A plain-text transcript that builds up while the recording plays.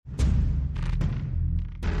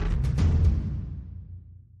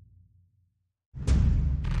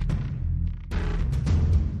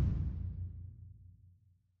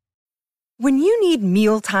When you need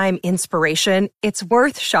mealtime inspiration, it's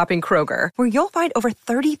worth shopping Kroger, where you'll find over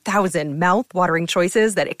 30,000 mouth-watering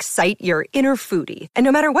choices that excite your inner foodie. And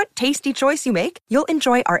no matter what tasty choice you make, you'll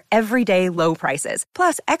enjoy our everyday low prices,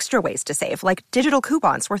 plus extra ways to save, like digital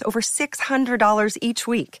coupons worth over $600 each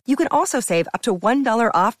week. You can also save up to $1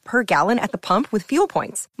 off per gallon at the pump with fuel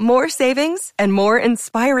points. More savings and more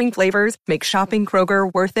inspiring flavors make shopping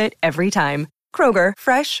Kroger worth it every time. Kroger,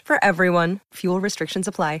 fresh for everyone. Fuel restrictions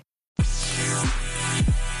apply.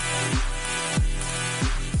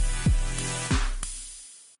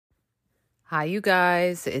 Hi, you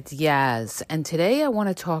guys. It's Yaz, and today I want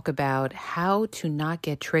to talk about how to not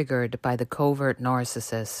get triggered by the covert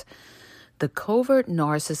narcissist. The covert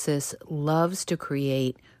narcissist loves to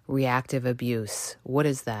create reactive abuse. What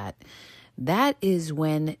is that? That is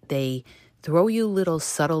when they throw you little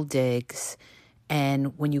subtle digs,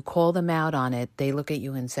 and when you call them out on it, they look at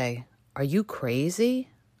you and say, "Are you crazy?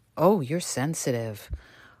 Oh, you're sensitive.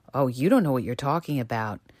 Oh, you don't know what you're talking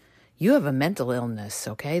about. You have a mental illness,"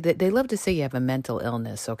 okay? They love to say you have a mental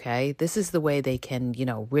illness, okay? This is the way they can,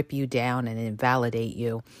 rip you down and invalidate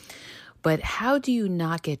you. But how do you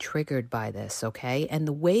not get triggered by this, okay? And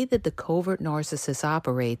the way that the covert narcissist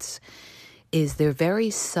operates is they're very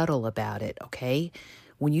subtle about it, okay?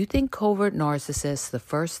 When you think covert narcissist, the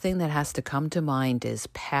first thing that has to come to mind is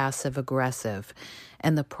passive aggressive.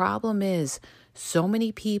 And the problem is so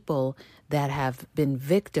many people that have been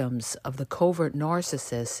victims of the covert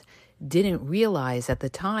narcissist didn't realize at the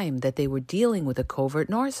time that they were dealing with a covert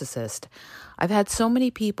narcissist. I've had so many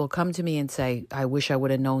people come to me and say, "I wish I would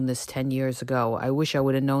have known this 10 years ago. I wish I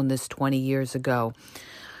would have known this 20 years ago."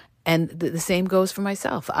 And the same goes for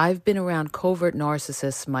myself. I've been around covert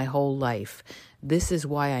narcissists my whole life. This is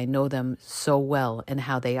why I know them so well and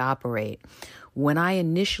how they operate. When I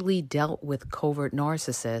initially dealt with covert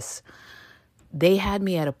narcissists, they had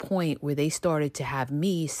me at a point where they started to have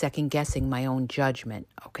me second guessing my own judgment,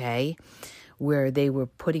 okay? Where they were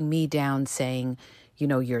putting me down saying,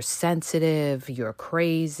 "You're sensitive, you're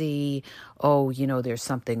crazy, oh, there's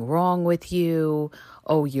something wrong with you,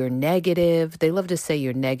 oh, you're negative." They love to say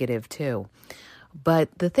you're negative too. But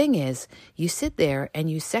the thing is, you sit there and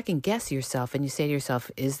you second guess yourself and you say to yourself,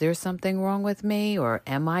 is there something wrong with me, or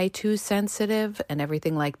am I too sensitive, and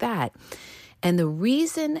everything like that. And the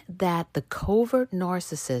reason that the covert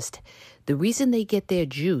narcissist, the reason they get their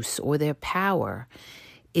juice or their power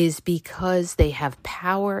is because they have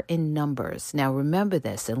power in numbers. Now remember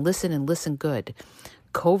this and listen good.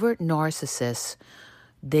 Covert narcissists,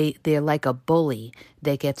 they're like a bully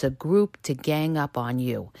that gets a group to gang up on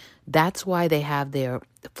you. That's why they have their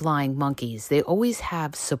flying monkeys. They always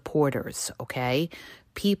have supporters, okay?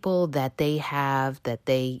 People that they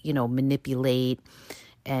manipulate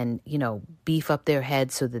and, beef up their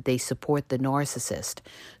heads so that they support the narcissist.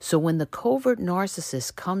 So when the covert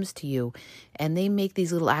narcissist comes to you and they make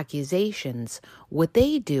these little accusations, what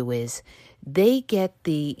they do is they get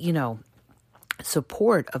the,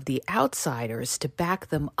 support of the outsiders to back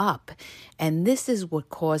them up. And this is what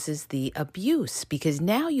causes the abuse, because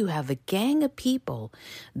now you have a gang of people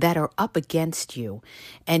that are up against you.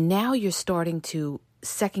 And now you're starting to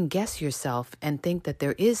second guess yourself and think that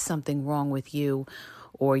there is something wrong with you,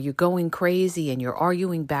 or you're going crazy and you're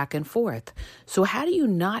arguing back and forth. So how do you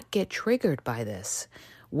not get triggered by this?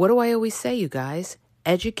 What do I always say, you guys?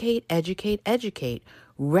 Educate, educate, educate.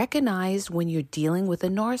 Recognize when you're dealing with a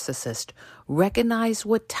narcissist. Recognize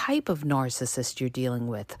what type of narcissist you're dealing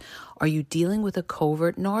with. Are you dealing with a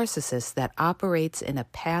covert narcissist that operates in a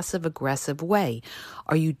passive-aggressive way?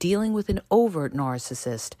 Are you dealing with an overt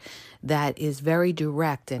narcissist that is very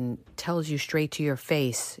direct and tells you straight to your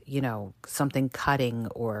face, something cutting,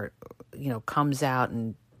 or, comes out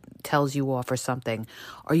and tells you off or something?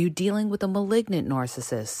 Are you dealing with a malignant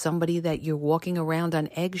narcissist, somebody that you're walking around on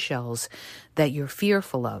eggshells that you're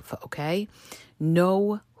fearful of, okay?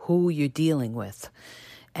 Know who you're dealing with.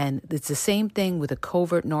 And it's the same thing with a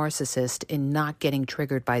covert narcissist in not getting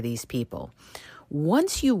triggered by these people.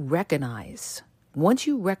 Once you recognize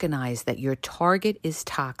that your target is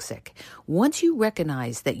toxic, once you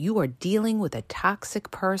recognize that you are dealing with a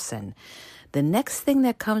toxic person, the next thing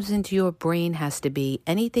that comes into your brain has to be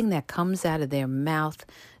anything that comes out of their mouth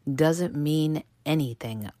doesn't mean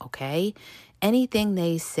anything, okay? Anything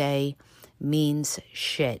they say means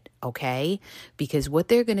shit, okay? Because what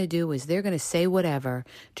they're going to do is they're going to say whatever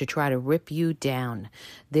to try to rip you down.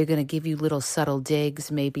 They're going to give you little subtle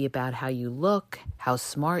digs, maybe about how you look, how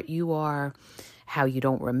smart you are, how you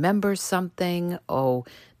don't remember something. Oh,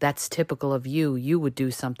 that's typical of you. You would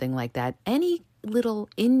do something like that. Any little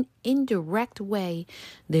indirect way,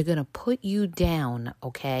 they're going to put you down,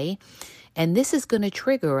 okay? And this is going to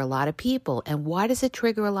trigger a lot of people. And why does it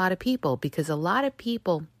trigger a lot of people? Because a lot of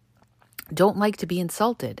people don't like to be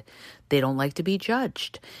insulted. They don't like to be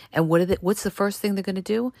judged. And what's the first thing they're going to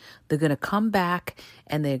do? They're going to come back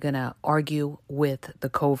and they're going to argue with the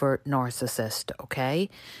covert narcissist, okay?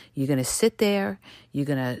 You're going to sit there. You're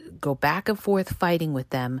going to go back and forth fighting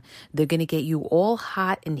with them. They're going to get you all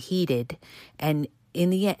hot and heated. And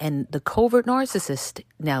in the end, and the covert narcissist,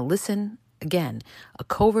 now listen again, a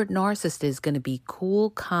covert narcissist is going to be cool,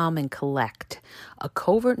 calm, and collect. A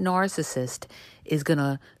covert narcissist is going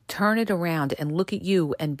to turn it around and look at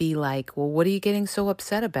you and be like, well, what are you getting so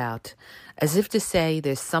upset about? As if to say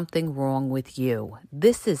there's something wrong with you.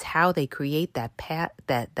 This is how they create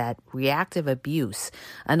that reactive abuse.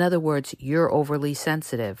 In other words, you're overly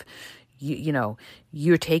sensitive.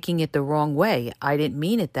 You're taking it the wrong way. I didn't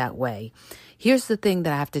mean it that way. Here's the thing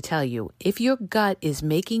that I have to tell you. If your gut is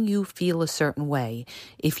making you feel a certain way,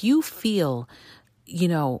 if you feel, you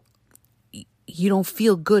don't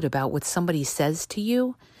feel good about what somebody says to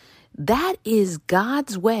you, that is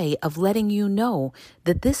God's way of letting you know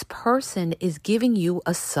that this person is giving you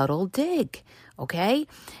a subtle dig, okay?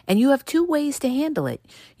 And you have two ways to handle it.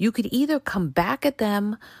 You could either come back at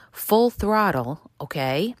them full throttle,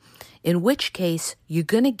 okay? In which case, you're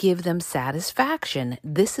going to give them satisfaction.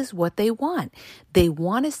 This is what they want. They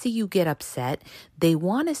want to see you get upset. They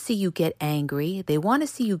want to see you get angry. They want to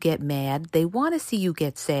see you get mad. They want to see you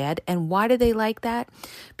get sad. And why do they like that?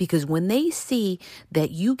 Because when they see that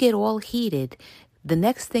you get all heated, the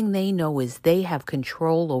next thing they know is they have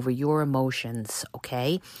control over your emotions,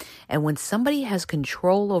 okay? And when somebody has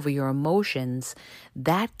control over your emotions,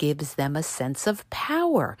 that gives them a sense of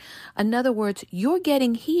power. In other words, you're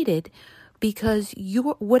getting heated because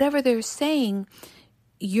whatever they're saying,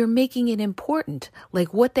 you're making it important.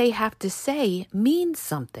 Like what they have to say means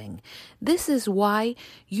something. This is why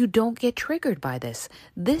you don't get triggered by this.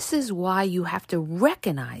 This is why you have to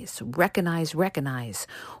recognize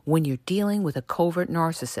when you're dealing with a covert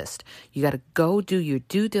narcissist. You got to go do your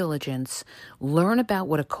due diligence, learn about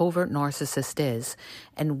what a covert narcissist is.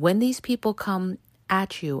 And when these people come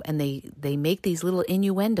at you and they make these little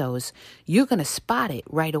innuendos, you're going to spot it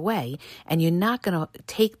right away, and you're not going to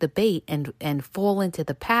take the bait and fall into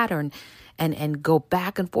the pattern and go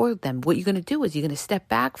back and forth with them. What you're going to do is you're going to step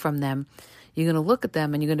back from them. You're going to look at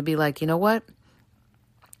them and you're going to be like, you know what?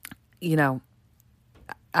 I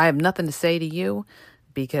have nothing to say to you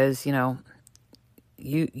because, you don't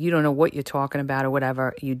know what you're talking about or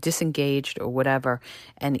whatever. You disengaged or whatever,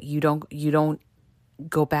 and you don't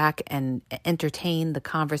go back and entertain the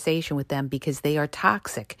conversation with them because they are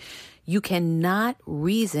toxic. You cannot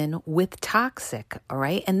reason with toxic, all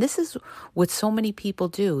right? And this is what so many people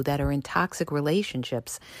do that are in toxic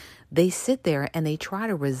relationships. They sit there and they try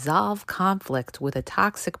to resolve conflict with a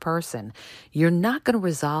toxic person. You're not going to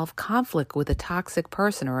resolve conflict with a toxic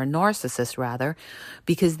person, or a narcissist rather,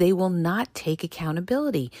 because they will not take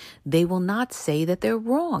accountability. They will not say that they're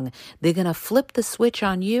wrong. They're going to flip the switch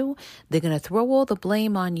on you. They're going to throw all the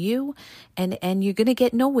blame on you, and you're going to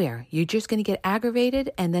get nowhere. You're just going to get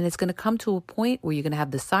aggravated, and then it's going to come to a point where you're going to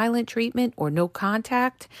have the silent treatment or no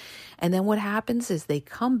contact. And then what happens is they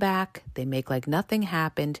come back, they make like nothing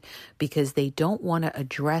happened, because they don't want to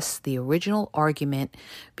address the original argument,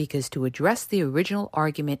 because to address the original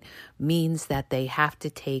argument means that they have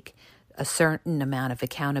to take a certain amount of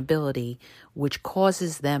accountability, which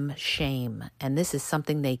causes them shame. And this is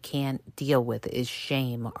something they can't deal with, is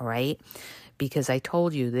shame, all right? Because I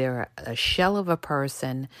told you they're a shell of a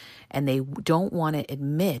person and they don't want to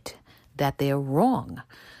admit that they're wrong.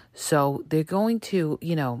 So they're going to,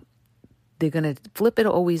 they're going to flip it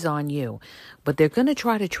always on you, but they're going to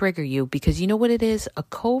try to trigger you because you know what it is? A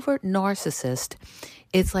covert narcissist,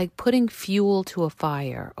 it's like putting fuel to a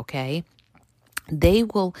fire, okay? They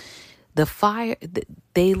love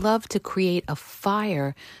to create a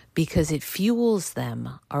fire because it fuels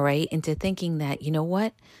them, all right, into thinking that, you know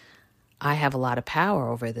what? I have a lot of power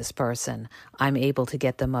over this person. I'm able to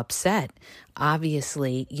get them upset.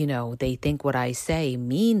 Obviously, they think what I say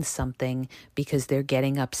means something because they're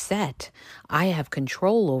getting upset. I have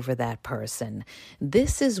control over that person.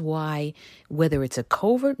 This is why, whether it's a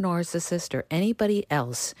covert narcissist or anybody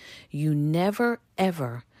else, you never,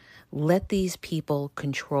 ever let these people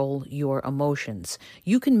control your emotions.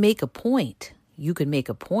 You can make a point.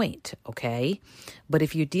 Okay? But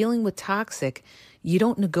if you're dealing with toxic, You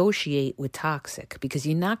don't negotiate with toxic because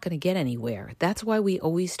you're not going to get anywhere. That's why we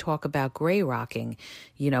always talk about gray rocking.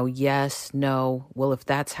 Yes, no. Well, if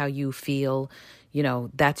that's how you feel,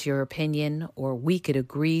 that's your opinion, or we could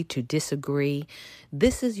agree to disagree.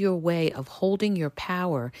 This is your way of holding your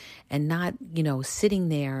power and not, sitting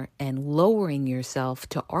there and lowering yourself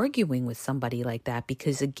to arguing with somebody like that,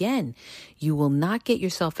 because again, you will not get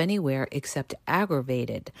yourself anywhere except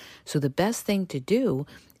aggravated. So the best thing to do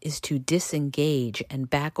is to disengage and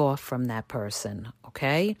back off from that person,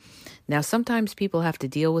 okay? Now, sometimes people have to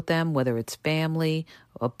deal with them, whether it's family,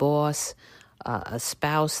 a boss, a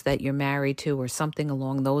spouse that you're married to, or something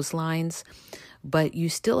along those lines. But you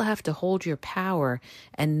still have to hold your power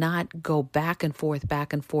and not go back and forth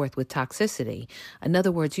with toxicity. In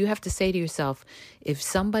other words, you have to say to yourself, if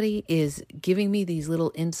somebody is giving me these little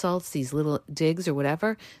insults, these little digs or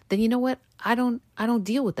whatever, then you know what? I don't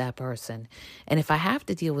deal with that person. And if I have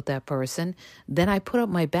to deal with that person, then I put up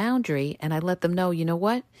my boundary and I let them know, you know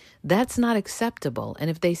what? That's not acceptable. And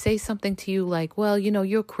if they say something to you like, well,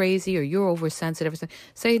 you're crazy or you're oversensitive,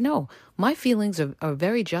 say, no, my feelings are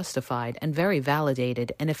very justified and very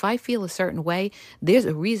validated. And if I feel a certain way, there's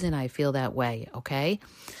a reason I feel that way, okay?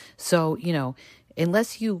 So,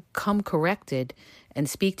 unless you come corrected and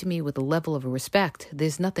speak to me with a level of respect,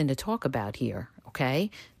 there's nothing to talk about here,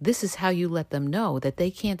 okay? This is how you let them know that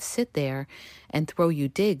they can't sit there and throw you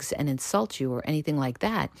digs and insult you or anything like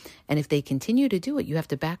that. And if they continue to do it, you have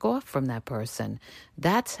to back off from that person.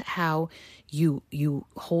 That's how you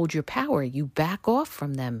hold your power. You back off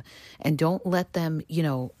from them and don't let them,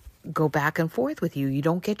 go back and forth with you. You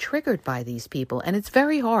don't get triggered by these people. And it's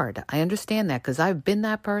very hard. I understand that because I've been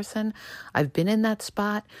that person. I've been in that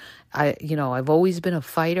spot. I've always been a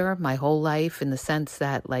fighter my whole life in the sense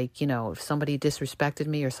that, if somebody disrespected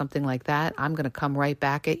me or something like that, I'm going to come right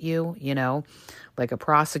back at you, like a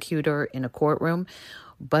prosecutor in a courtroom.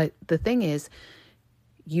 But the thing is,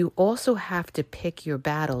 you also have to pick your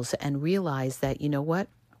battles and realize that,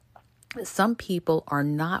 some people are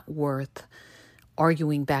not worth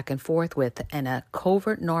arguing back and forth with, and a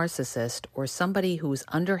covert narcissist or somebody who's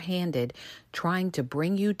underhanded trying to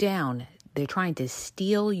bring you down, they're trying to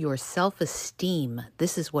steal your self-esteem.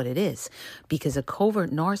 This is what it is, because a covert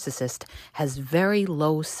narcissist has very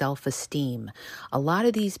low self-esteem. A lot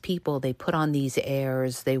of these people, they put on these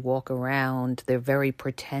airs, they walk around, they're very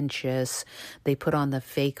pretentious, they put on the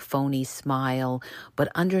fake phony smile, but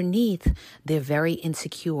underneath, they're very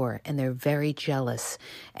insecure and they're very jealous,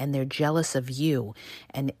 and they're jealous of you.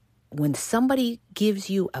 And when somebody gives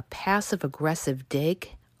you a passive-aggressive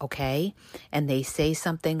dig, okay, and they say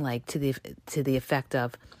something like to the effect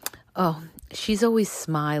of, oh, she's always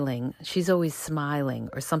smiling,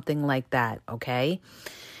 or something like that, okay?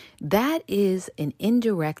 That is an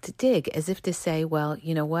indirect dig, as if to say, well,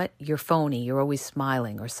 you know what, you're phony, you're always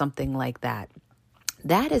smiling, or something like that.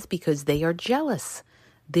 That is because they are jealous.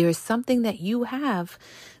 There's something that you have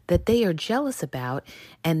that they are jealous about,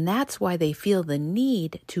 and that's why they feel the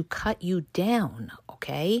need to cut you down,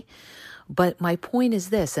 okay? But my point is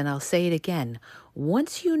this, and I'll say it again.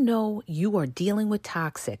 Once you know you are dealing with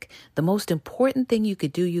toxic, the most important thing you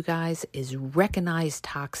could do, you guys, is recognize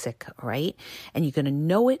toxic, right? And you're going to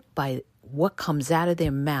know it by what comes out of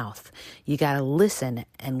their mouth. You got to listen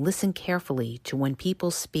and listen carefully to when people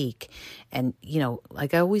speak. And,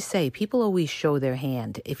 like I always say, people always show their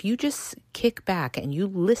hand. If you just kick back and you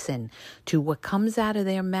listen to what comes out of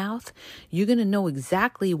their mouth, you're going to know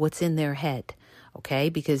exactly what's in their head. Okay,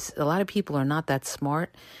 because a lot of people are not that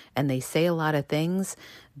smart and they say a lot of things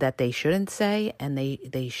that they shouldn't say, and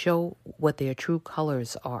they show what their true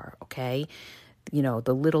colors are, okay?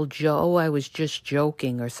 The little Joe, I was just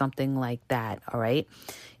joking or something like that, all right?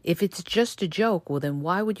 If it's just a joke, well, then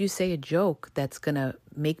why would you say a joke that's going to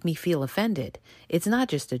make me feel offended? It's not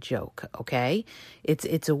just a joke, okay?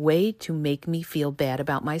 It's a way to make me feel bad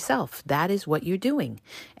about myself. That is what you're doing.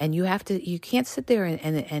 And you can't sit there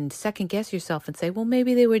and second guess yourself and say, well,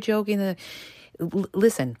 maybe they were joking.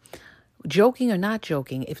 Listen, joking or not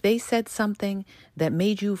joking, if they said something that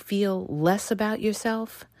made you feel less about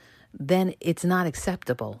yourself, then it's not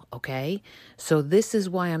acceptable, okay? So this is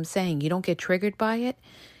why I'm saying you don't get triggered by it.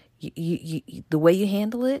 The way you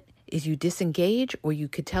handle it is you disengage, or you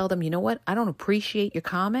could tell them, you know what, I don't appreciate your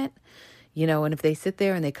comment, and if they sit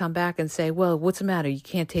there and they come back and say, well, what's the matter? You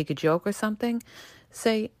can't take a joke or something?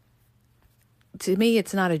 Say, to me,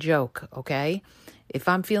 it's not a joke, okay? If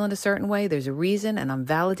I'm feeling a certain way, there's a reason, and I'm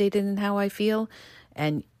validated in how I feel,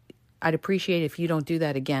 and I'd appreciate if you don't do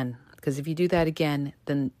that again, because if you do that again,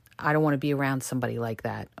 then I don't want to be around somebody like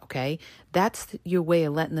that, okay? That's your way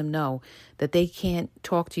of letting them know that they can't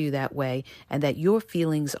talk to you that way and that your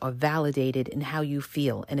feelings are validated in how you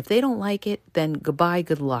feel. And if they don't like it, then goodbye,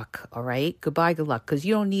 good luck, all right? Goodbye, good luck, because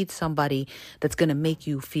you don't need somebody that's going to make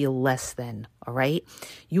you feel less than, all right?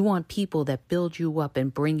 You want people that build you up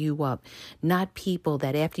and bring you up, not people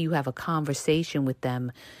that after you have a conversation with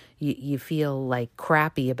them, you feel like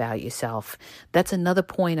crappy about yourself. That's another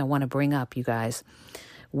point I want to bring up, you guys.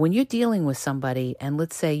 When you're dealing with somebody and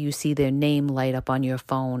let's say you see their name light up on your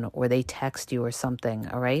phone or they text you or something,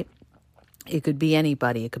 all right? It could be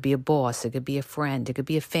anybody. It could be a boss. It could be a friend. It could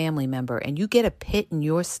be a family member. And you get a pit in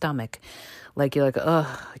your stomach. Like you're like,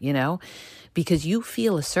 ugh, because you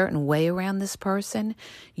feel a certain way around this person.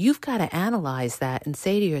 You've got to analyze that and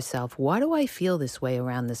say to yourself, why do I feel this way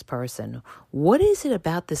around this person? What is it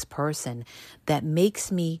about this person that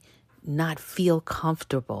makes me not feel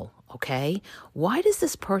comfortable? Okay? Why does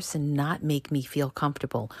this person not make me feel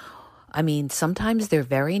comfortable? I mean, sometimes they're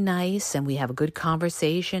very nice and we have a good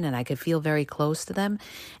conversation and I could feel very close to them.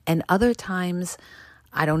 And other times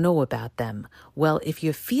I don't know about them. Well, if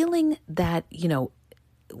you're feeling that,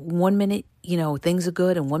 1 minute, things are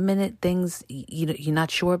good and 1 minute things, you're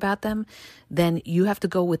not sure about them, then you have to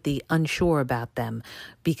go with the unsure about them.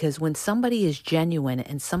 Because when somebody is genuine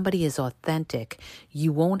and somebody is authentic,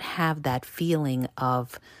 you won't have that feeling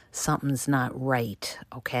of something's not right,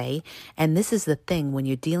 okay? And this is the thing when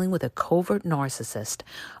you're dealing with a covert narcissist.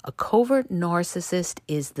 A covert narcissist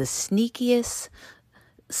is the sneakiest,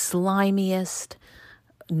 slimiest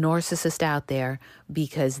narcissist out there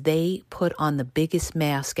because they put on the biggest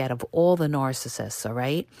mask out of all the narcissists, all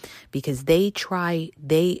right? Because they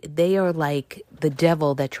are like the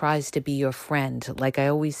devil that tries to be your friend. Like I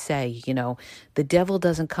always say, the devil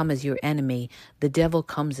doesn't come as your enemy. The devil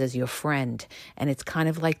comes as your friend. And it's kind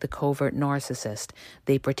of like the covert narcissist.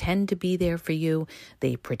 They pretend to be there for you.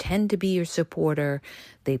 They pretend to be your supporter.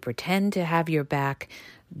 They pretend to have your back,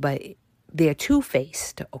 but they're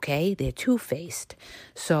two-faced, okay? They're two-faced.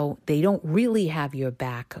 So they don't really have your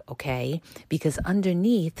back, okay? Because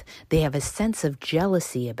underneath, they have a sense of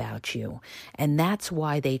jealousy about you. And that's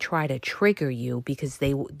why they try to trigger you because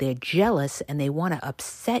they're jealous and they want to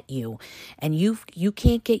upset you. And you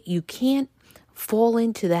can't fall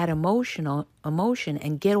into that emotion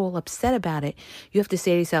and get all upset about it. You have to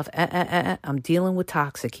say to yourself, I'm dealing with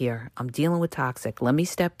toxic here. I'm dealing with toxic. Let me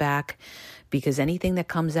step back because anything that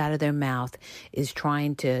comes out of their mouth is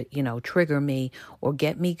trying to, trigger me or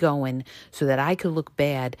get me going so that I could look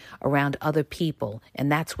bad around other people.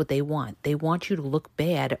 And that's what they want. They want you to look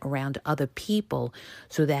bad around other people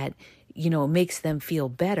so that, it makes them feel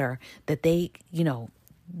better that they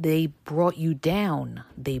brought you down.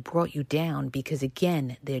 They brought you down because,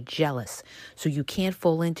 again, they're jealous. So you can't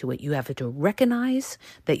fall into it. You have to recognize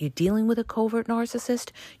that you're dealing with a covert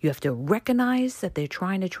narcissist. You have to recognize that they're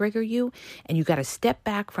trying to trigger you, and you got to step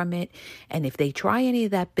back from it. And if they try any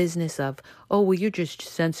of that business of, oh, well, you're just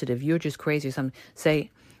sensitive, you're just crazy or something,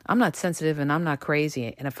 say, I'm not sensitive and I'm not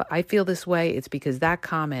crazy. And if I feel this way, it's because that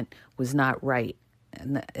comment was not right.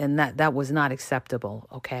 And that was not acceptable,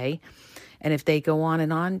 okay? And if they go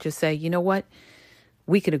on, just say, you know what?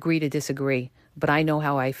 We could agree to disagree, but I know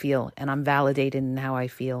how I feel and I'm validated in how I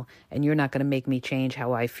feel. And you're not going to make me change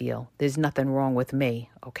how I feel. There's nothing wrong with me,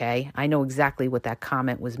 okay? I know exactly what that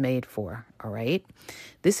comment was made for, all right?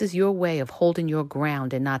 This is your way of holding your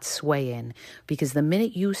ground and not swaying, because the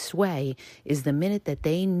minute you sway is the minute that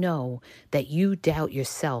they know that you doubt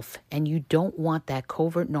yourself, and you don't want that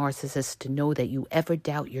covert narcissist to know that you ever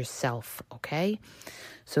doubt yourself, okay?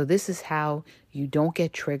 So this is how you don't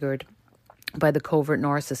get triggered by the covert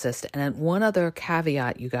narcissist. And one other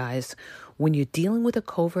caveat, you guys, when you're dealing with a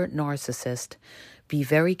covert narcissist, be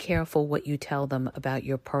very careful what you tell them about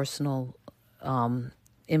your personal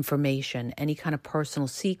information, any kind of personal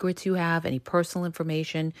secrets you have, any personal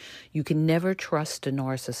information. You can never trust a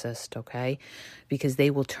narcissist, okay? Because they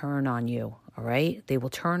will turn on you, all right? They will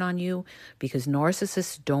turn on you because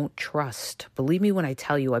narcissists don't trust. Believe me when I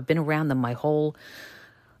tell you, I've been around them my whole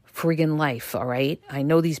friggin' life, all right? I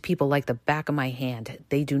know these people like the back of my hand.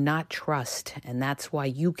 They do not trust, and that's why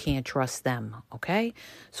you can't trust them, okay?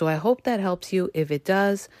 So I hope that helps you. If it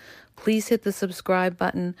does, please hit the subscribe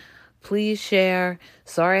button. Please share.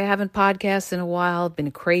 Sorry I haven't podcasted in a while. It's been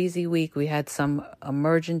a crazy week. We had some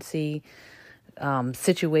emergency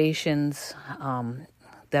situations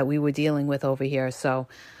that we were dealing with over here. So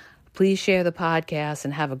please share the podcast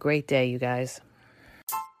and have a great day, you guys.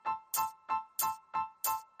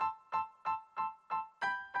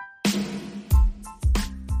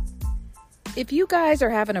 If you guys are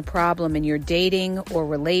having a problem in your dating or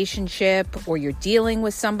relationship, or you're dealing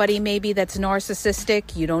with somebody maybe that's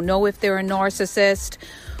narcissistic, you don't know if they're a narcissist,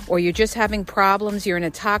 or you're just having problems, you're in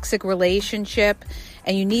a toxic relationship,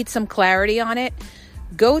 and you need some clarity on it,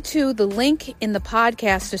 go to the link in the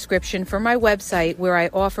podcast description for my website where I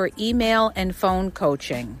offer email and phone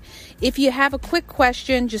coaching. If you have a quick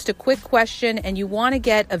question, just a quick question, and you want to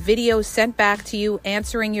get a video sent back to you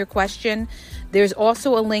answering your question, there's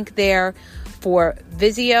also a link there for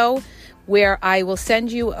Vizio where I will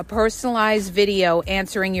send you a personalized video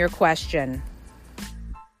answering your question.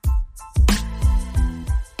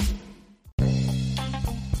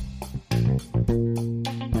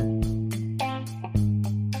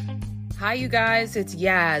 Hi, you guys, it's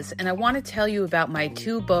Yaz, and I want to tell you about my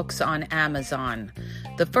 2 books on Amazon.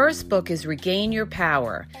 The first book is Regain Your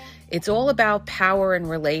Power. It's all about power and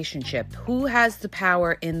relationship. Who has the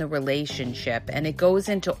power in the relationship? And it goes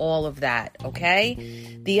into all of that,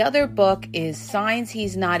 okay? The other book is Signs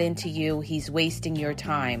He's Not Into You, He's Wasting Your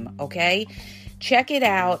Time, okay? Check it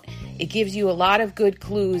out. It gives you a lot of good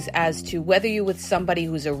clues as to whether you're with somebody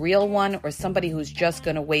who's a real one or somebody who's just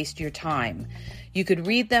going to waste your time. You could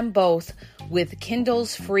read them both with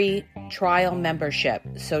Kindle's free trial membership.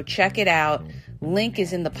 So check it out. Link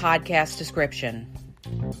is in the podcast description.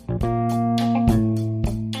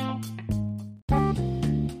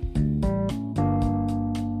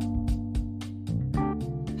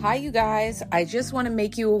 Hi, you guys. I just want to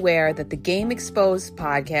make you aware that the Game Exposed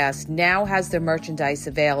podcast now has their merchandise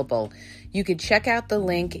available. You can check out the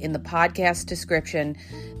link in the podcast description.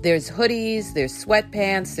 There's hoodies, there's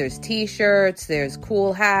sweatpants, there's t-shirts, there's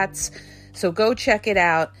cool hats. So go check it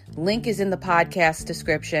out. Link is in the podcast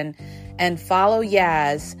description. And follow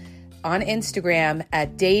Yaz on Instagram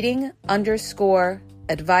at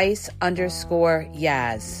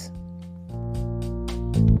dating_advice_Yaz.